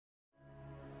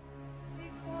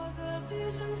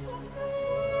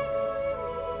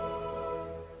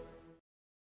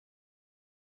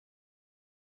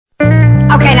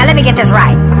Okay, now let me get this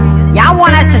right. Y'all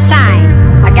want us to sign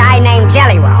a guy named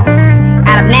JellyRoll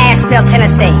out of Nashville,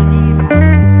 Tennessee,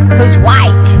 who's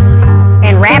white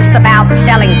and raps about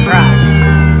selling drugs.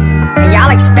 And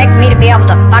y'all expect me to be able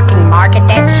to fucking market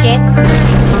that shit?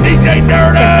 DJ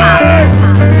Dirty! It's impossible.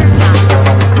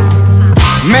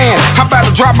 Man, I'm about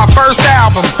to drop my first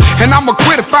album, and I'ma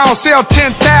quit if I don't sell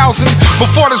 10,000.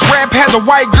 Before this rap had the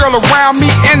white girl around me,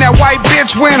 and that white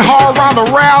bitch went hard around the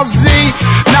Rousey.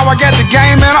 Now I got the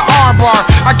game and an armbar.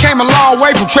 I came a long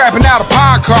way from trapping out a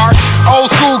pawn car. Old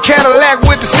school Cadillac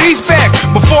with the seats back.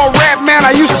 Before rap, man,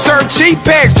 I used to serve cheap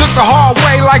packs. Took the hard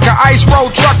way like an ice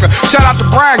road trucker. Shout out to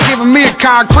Brian giving me a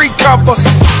concrete cover.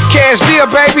 Cashville,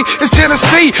 baby, it's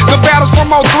Tennessee. The battles from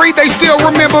 03, they still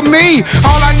remember me.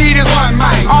 All I need is one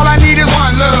mic. All I need is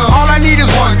one love. All I need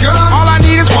is one gun. All I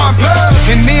need is one plug.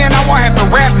 And then I won't have to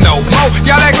rap no more.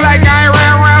 Y'all act like I ain't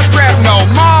ran around strap no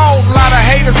more. A lot of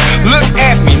haters look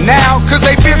at me now, cause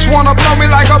they bitch wanna blow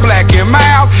me like a black and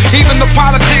mild. Even the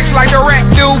politics like the rap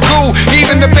dude cool.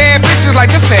 Even the bad bitches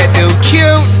like the fat dude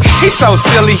cute. He's so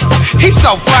silly, he's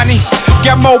so funny.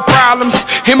 Got more problems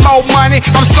and more money.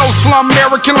 I'm so slum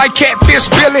American like Catfish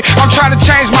Billy. I'm trying to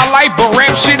change my life, but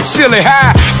rap shit silly.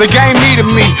 Hi, the game needed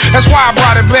me, that's why I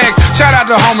brought it back. Shout out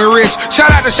to Homie Rich,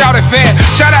 shout out to Shouty Fat,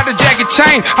 shout out to Jackie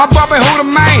Chain. I'm bumping who the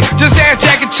main, just ask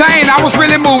Jackie Chain. I was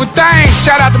really moving things.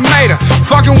 Shout out to Mater,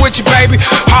 fucking with you, baby.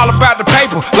 All about the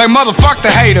paper, like motherfuck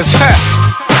the haters.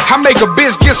 I make a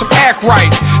bitch get some act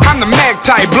right. I'm the Mac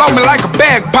type, blow me like a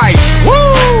bagpipe.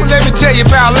 Woo! Let me tell you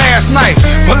about last night.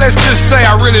 But let's just say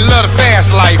I really love the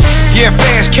fast life. Yeah,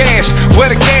 fast cash, where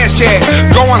the cash at?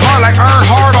 Going hard like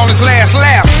Earnhardt on his last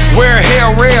lap. Where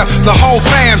hell rare, the whole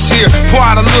fam's here. Pour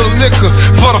out a little liquor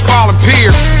for the fallen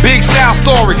peers. Big Sal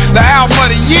story, the album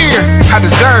of the year. I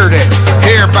deserve that.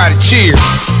 Everybody cheer.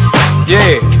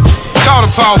 Yeah,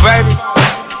 Totem Pole, baby.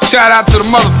 Shout out to the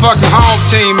motherfucking home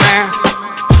team, man.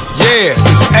 Yeah,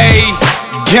 it's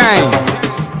A-Gang.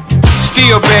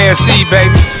 Still Bad C,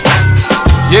 baby.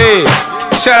 Yeah.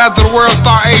 Shout out to the World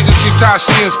Star Agency,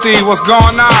 Tashi and Steve. What's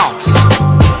going on?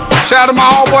 Shout out to my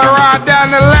homeboy Ryan down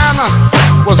in Atlanta.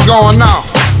 What's going on?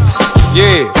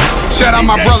 Yeah. Shout out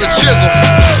my brother Chisel.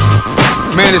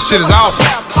 Man, this shit is awesome.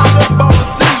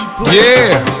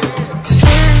 Yeah.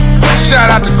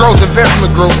 Shout out to Growth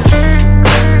Investment Group.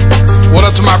 What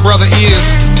up to my brother Is,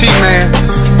 T-Man.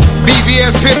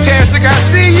 BBS Pitastic, I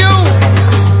see you.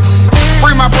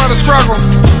 Free my brother Struggle.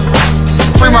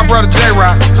 Free my brother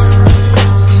J-Rock.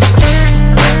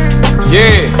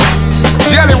 Yeah.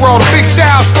 JellyRoll, the Big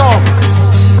Sal store.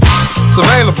 It's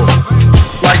available.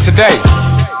 Like today.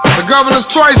 The Governor's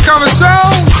Choice coming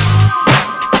soon.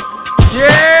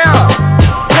 Yeah.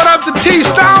 What up to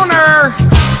T-Stoner?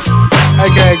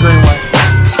 AKA Greenway.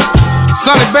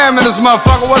 Sonny Bam in this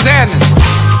motherfucker, what's happening?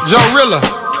 Joe Rilla.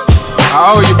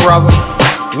 I owe you, brother.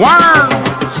 Worm,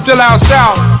 still out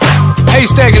south.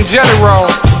 Haystack and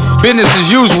JellyRoll. Business as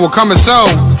usual, coming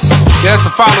soon. Yeah, that's the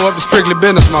follow-up to Strictly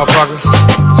Business, motherfucker.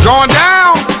 It's going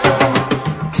down.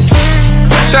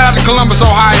 Shout out to Columbus,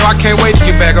 Ohio. I can't wait to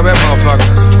get back up that motherfucker.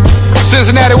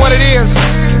 Cincinnati, what it is.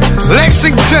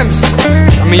 Lexington.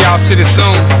 I mean, y'all see this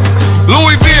soon.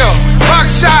 Louisville,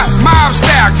 Buckshot, Mob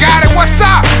Style. Got it, what's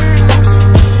up?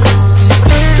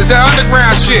 It's that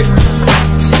underground shit.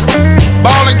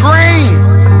 Ballin' Green.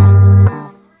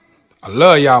 I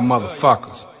love y'all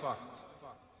motherfuckers.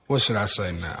 What should I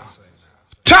say now?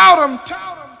 Totem!